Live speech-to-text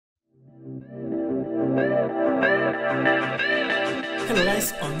Hello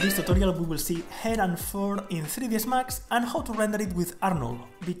guys, on this tutorial we will see hair and fur in 3ds Max and how to render it with Arnold,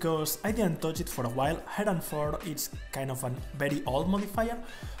 because I didn't touch it for a while. Hair and fur is kind of a very old modifier,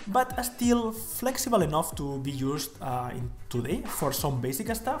 but still flexible enough to be used in today for some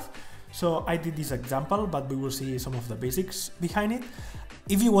basic stuff. So I did this example, but we will see some of the basics behind it.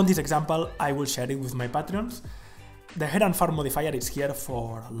 If you want this example, I will share it with my Patreons. The hair and fur modifier is here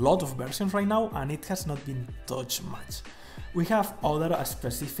for a lot of versions right now, and it has not been touched much. We have other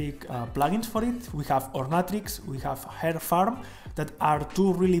specific plugins for it. We have Ornatrix, we have Hair Farm, that are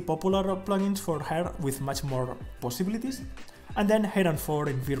two really popular plugins for hair with much more possibilities. And then Hair and Fur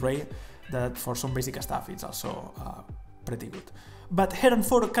in V-Ray, that for some basic stuff it's also pretty good. But Hair and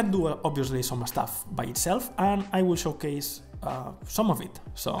Fur can do obviously some stuff by itself, and I will showcase some of it.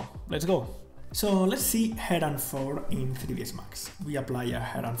 So let's go. So let's see hair and fur in 3ds Max. We apply a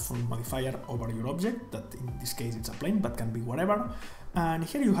hair and fur modifier over your object, that in this case it's a plane, but can be whatever. And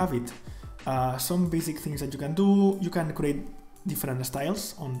here you have it. Some basic things that you can do. You can create different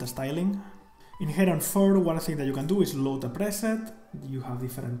styles on the styling. In hair and fur, one thing that you can do is load a preset. You have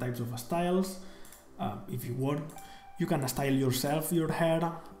different types of styles. If you want, you can style yourself your hair.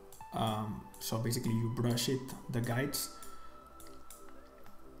 So basically you brush it, the guides.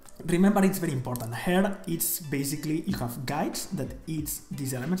 Remember, it's very important. Hair, it's basically, you have guides that it's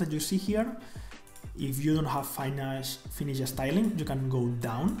these elements that you see here. If you don't have finished styling, you can go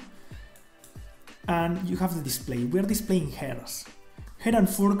down and you have the display. We're displaying hairs. Hair and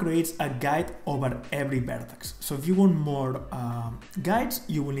fur creates a guide over every vertex. So if you want more guides,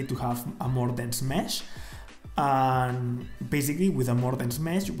 you will need to have a more dense mesh. And basically with a more dense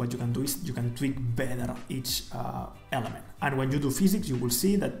mesh, what you can do is you can tweak better each element. And when you do physics, you will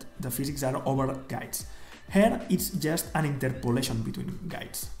see that the physics are over guides. Here, it's just an interpolation between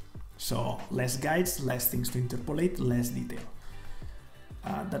guides. So less guides, less things to interpolate, less detail.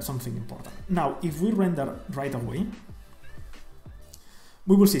 That's something important. Now, if we render right away,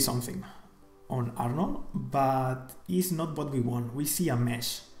 we will see something on Arnold, but it's not what we want. We see a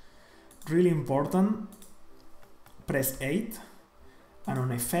mesh. Really important. Press 8, and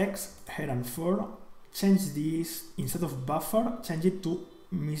on effects, hair and fur, change this, instead of buffer, change it to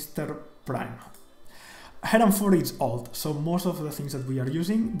Mr. Prime. Hair and fur is old, so most of the things that we are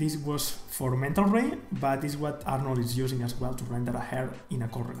using, this was for mental ray, but this is what Arnold is using as well to render a hair in a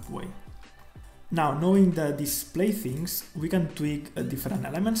correct way. Now, knowing the display things, we can tweak different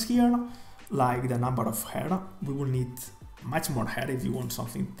elements here, like the number of hair. We will need much more hair if you want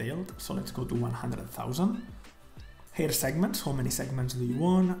something tailed, so let's go to 100,000. Hair segments, how many segments do you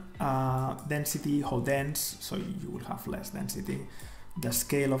want? Density, how dense, so you will have less density. The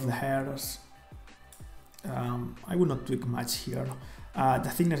scale of the hairs. I will not tweak much here. The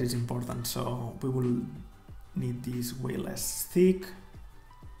thickness is important, so we will need this way less thick.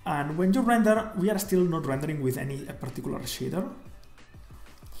 And when you render, we are still not rendering with any particular shader.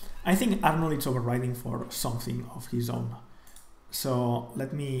 I think Arnold is overriding for something of his own. So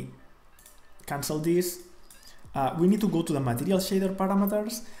let me cancel this. We need to go to the material shader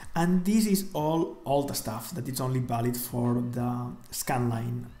parameters, and this is all the stuff that is only valid for the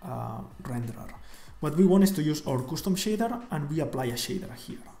scanline renderer. What we want is to use our custom shader, and we apply a shader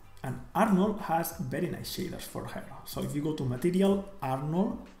here. And Arnold has very nice shaders for hair. So if you go to material,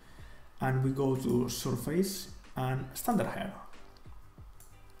 Arnold, and we go to surface and standard hair,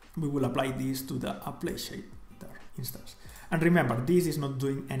 we will apply this to the apply shader instance. And remember, this is not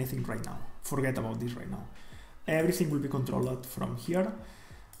doing anything right now. Forget about this right now. Everything will be controlled from here,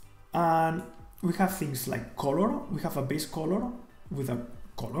 and we have things like color. We have a base color with a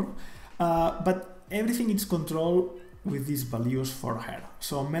color, but everything is controlled with these values for hair.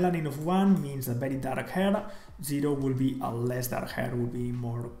 So melanin of 1 means a very dark hair, 0 will be a less dark hair, will be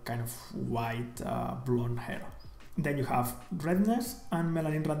more kind of white blonde hair. Then you have redness and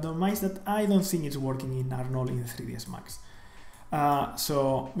melanin randomized, that I don't think it's working in Arnold in 3ds Max.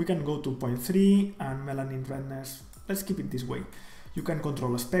 So we can go to 0.3 and melanin redness. Let's keep it this way. You can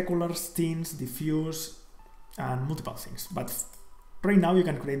control speculars, tints, diffuse, and multiple things. But right now you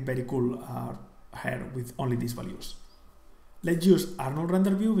can create very cool hair with only these values. Let's use Arnold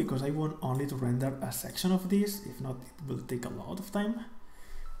render view, because I want only to render a section of this. If not, it will take a lot of time.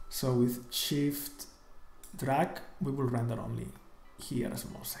 So with shift drag, we will render only here a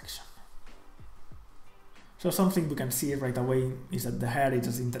small section. So something we can see right away is that the hair is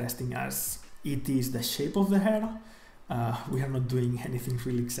as interesting as it is the shape of the hair. We are not doing anything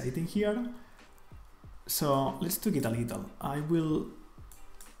really exciting here. So let's tweak it a little. I will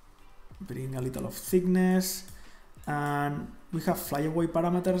bring a little of thickness, and we have flyaway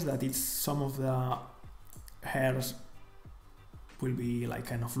parameters, that is some of the hairs will be like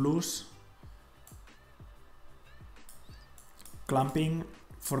kind of loose. Clamping.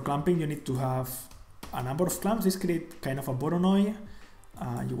 For clamping, you need to have a number of clamps. This creates kind of a Voronoi.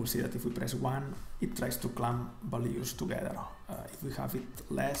 You will see that if we press 1, it tries to clamp values together. If we have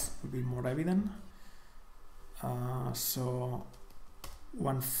it less, it will be more evident. So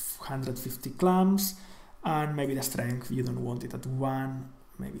 150 clamps, and maybe the strength, you don't want it at 1,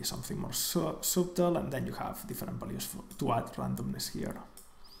 maybe something more subtle, and then you have different values to add randomness here.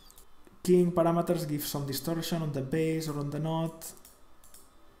 Keying parameters give some distortion on the base or on the knot.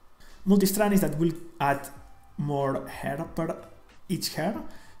 Multistrand is that will add more hair per each hair.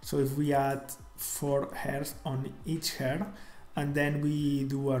 So if we add 4 hairs on each hair, and then we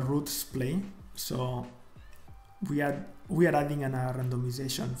do a root splay, so we are adding a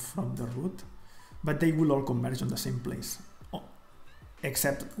randomization from the root, but they will all converge on the same place,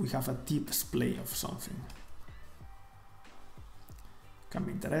 except we have a tip splay of something. Can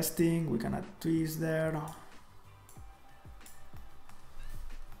be interesting. We can add twists there,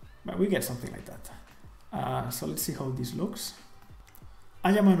 but we get something like that. So let's see how this looks.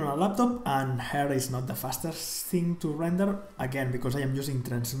 I am on a laptop and hair is not the fastest thing to render, again because I am using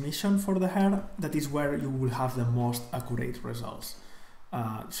transmission for the hair. That is where you will have the most accurate results.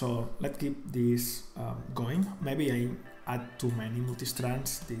 So let's keep this going. Maybe I add too many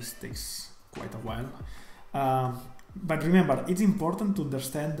multi-strands, this takes quite a while. But remember, it's important to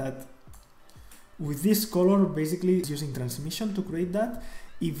understand that with this color, basically it's using transmission to create that.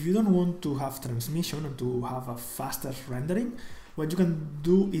 If you don't want to have transmission and to have a faster rendering, what you can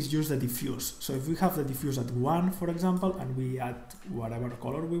do is use the diffuse. So if we have the diffuse at 1, for example, and we add whatever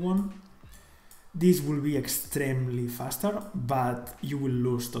color we want, this will be extremely faster, but you will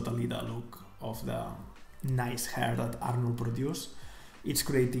lose totally the look of the nice hair that Arnold produced. It's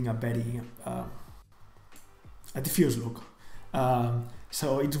creating a very a diffuse look.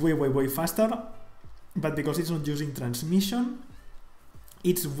 So it's way faster, but because it's not using transmission,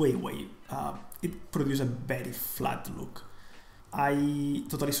 it's it produces a very flat look. I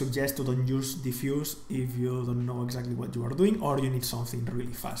totally suggest to don't use diffuse if you don't know exactly what you are doing or you need something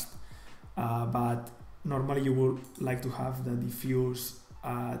really fast. But normally you would like to have the diffuse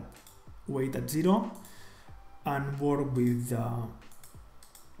weight at 0 and work with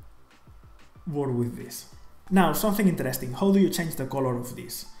this. Now, something interesting. How do you change the color of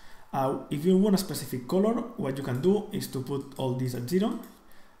this? If you want a specific color, what you can do is to put all these at 0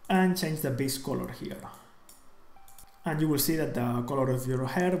 and change the base color here. And you will see that the color of your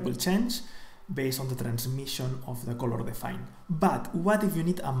hair will change based on the transmission of the color defined. But what if you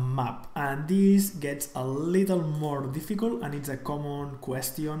need a map? And this gets a little more difficult, and it's a common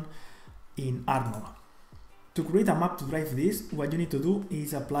question in Arnold. To create a map to drive this, what you need to do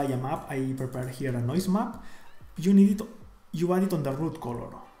is apply a map. I prepared here a noise map. You add it on the root color.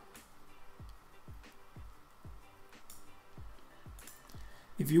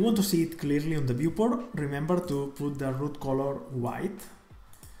 If you want to see it clearly on the viewport, remember to put the root color white.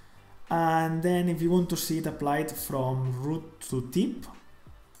 And then if you want to see it applied from root to tip,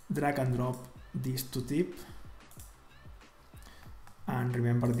 drag and drop this to tip. And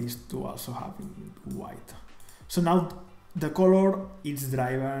remember this to also have white. So now the color is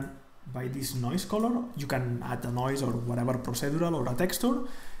driven by this noise color. You can add a noise or whatever procedural or a texture.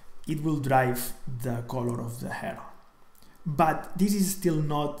 It will drive the color of the hair. But this is still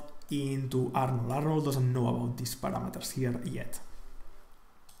not into Arnold. Arnold doesn't know about these parameters here yet.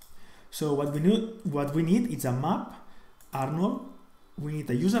 So what we need is a map, Arnold. We need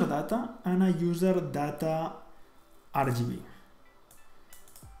a user data and a user data RGB.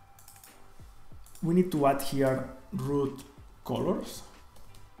 We need to add here root colors,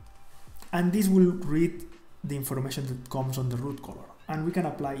 and this will read the information that comes on the root color, and we can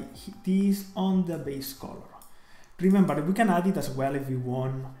apply this on the base color. Remember, we can add it as well if we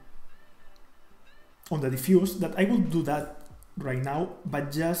want on the diffuse. That I will do that right now,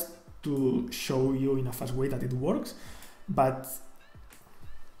 but just to show you in a fast way that it works. But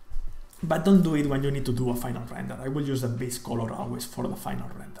don't do it when you need to do a final render. I will use the base color always for the final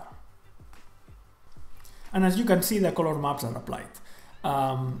render. And as you can see, the color maps are applied.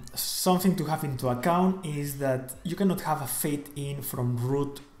 Something to have into account is that you cannot have a fade in from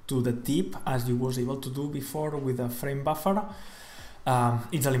root to the tip as you was able to do before with a frame buffer.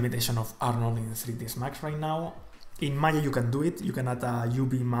 It's a limitation of Arnold in 3ds Max right now. In Maya you can do it. You can add a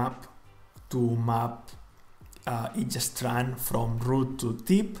UV map to map each strand from root to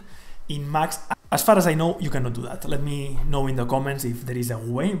tip. In Max, as far as I know, you cannot do that. Let me know in the comments if there is a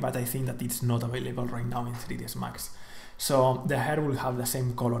way, but I think that it's not available right now in 3ds Max. So the hair will have the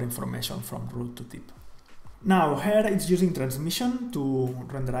same color information from root to tip. Now here it's using transmission to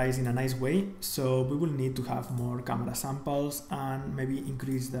renderize in a nice way, so we will need to have more camera samples and maybe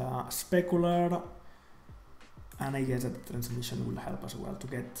increase the specular, and I guess that transmission will help as well to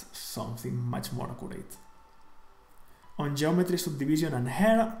get something much more accurate. On geometry, subdivision and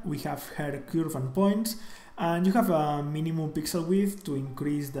hair, we have hair curve and points, and you have a minimum pixel width to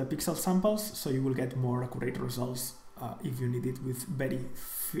increase the pixel samples, so you will get more accurate results if you need it with very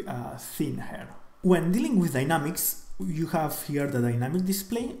thin hair. When dealing with dynamics, you have here the dynamic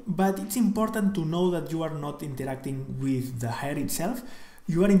display, but it's important to know that you are not interacting with the hair itself,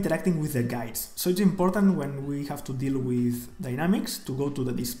 you are interacting with the guides. So it's important when we have to deal with dynamics to go to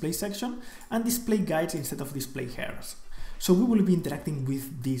the display section and display guides instead of display hairs. So we will be interacting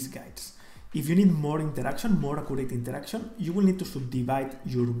with these guides. If you need more interaction, more accurate interaction, you will need to subdivide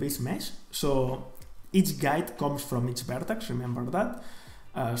your base mesh. So each guide comes from each vertex, remember that.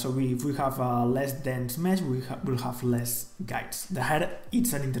 So if we have a less dense mesh, we will have less guides. The hair,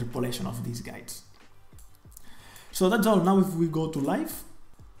 it's an interpolation of these guides. So that's all. Now if we go to live,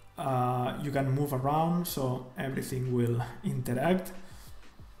 you can move around, so everything will interact.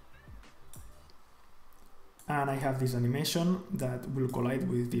 And I have this animation that will collide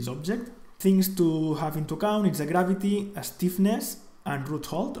with this object. Things to have into account, it's a gravity, a stiffness, and root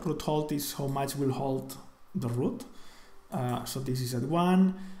hold. Root hold is how much will hold the root. So this is at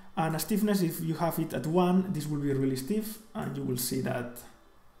 1, and a stiffness, if you have it at 1, this will be really stiff, and you will see that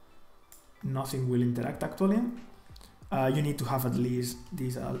nothing will interact actually. You need to have at least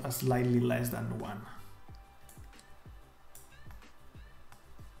this a slightly less than 1.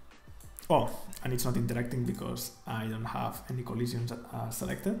 Oh, and it's not interacting because I don't have any collisions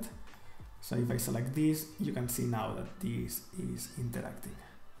selected. So if I select this, you can see now that this is interacting.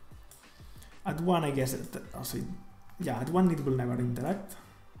 At 1, I guess, yeah, at 1 it will never interact.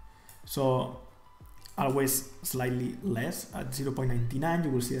 So always slightly less. At 0.99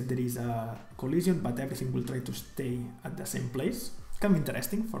 you will see that there is a collision, but everything will try to stay at the same place. Can be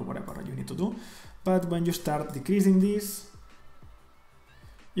interesting for whatever you need to do. But when you start decreasing this,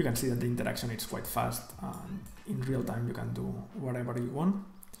 you can see that the interaction is quite fast, and in real time you can do whatever you want.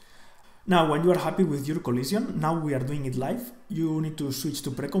 Now when you are happy with your collision, now we are doing it live, you need to switch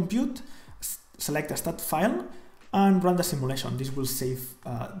to pre-compute, select a stat file, and run the simulation. This will save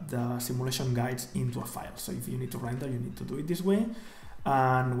the simulation guides into a file. So if you need to render, you need to do it this way.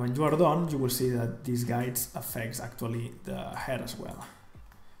 And when you are done, you will see that these guides affects actually the hair as well.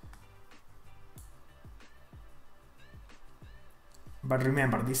 But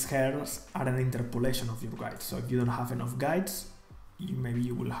remember, these hairs are an interpolation of your guides. So if you don't have enough guides, maybe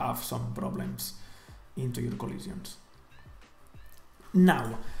you will have some problems into your collisions.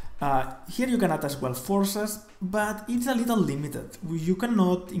 Now, here you can add as well forces, but it's a little limited. You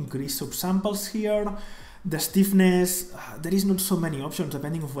cannot increase subsamples here. The stiffness, there is not so many options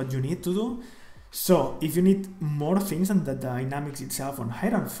depending on what you need to do. So if you need more things than the dynamics itself on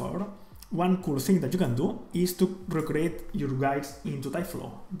hair and fur, one cool thing that you can do is to recreate your guides into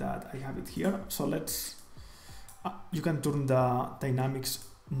tyflow. That I have it here. So let's, you can turn the dynamics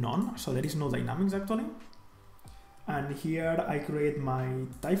none. So there is no dynamics actually. And here I create my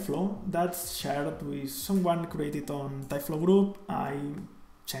tyflow that's shared with someone created on tyflow group. I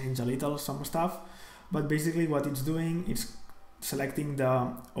change a little some stuff, but basically what it's doing is selecting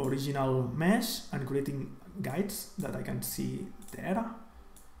the original mesh and creating guides that I can see there.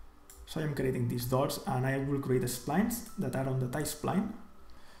 So I'm creating these dots, and I will create the splines that are on the tie spline.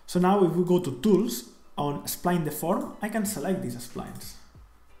 So now if we go to tools, on spline deform, I can select these splines.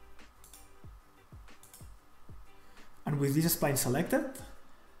 And with this spline selected,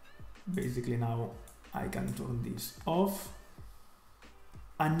 basically now I can turn this off.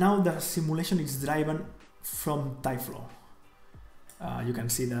 And now the simulation is driven from tyflow. You can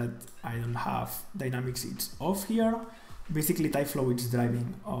see that I don't have dynamics, it's off here. Basically tyflow is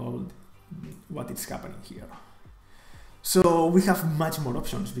driving all what is happening here. So we have much more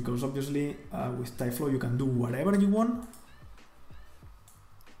options because obviously with tyflow you can do whatever you want.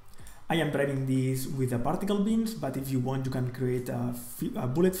 I am driving this with the particle beams, but if you want you can create a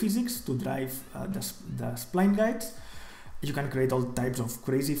bullet physics to drive the spline guides. You can create all types of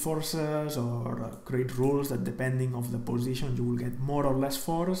crazy forces or create rules that depending of the position you will get more or less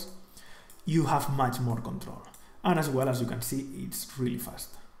force. You have much more control. And as well, as you can see, it's really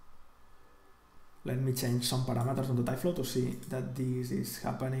fast. Let me change some parameters on the tyflow to see that this is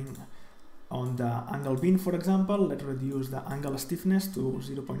happening. On the angle beam, for example, let's reduce the angle stiffness to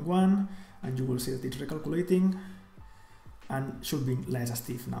 0.1, and you will see that it's recalculating and should be less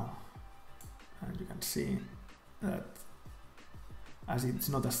stiff now. And you can see that as it's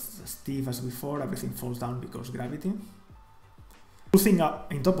not as stiff as before, everything falls down because gravity. Cool thing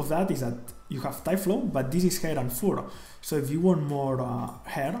on top of that is that you have tyflow, but this is hair and fur. So if you want more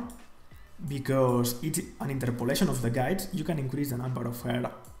hair, because it's an interpolation of the guides, you can increase the number of hair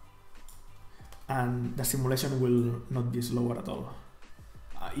and the simulation will not be slower at all.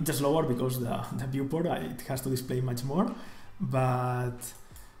 It's slower because the viewport, it has to display much more, but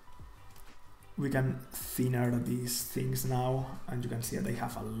we can thinner these things now, and you can see that they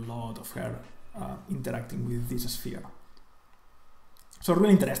have a lot of hair interacting with this sphere. So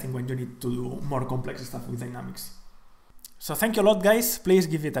really interesting when you need to do more complex stuff with dynamics. So thank you a lot, guys. Please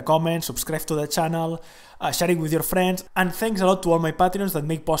give it a comment, subscribe to the channel, share it with your friends, and thanks a lot to all my Patreons that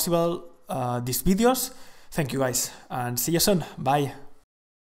make possible these videos. Thank you, guys, and see you soon. Bye.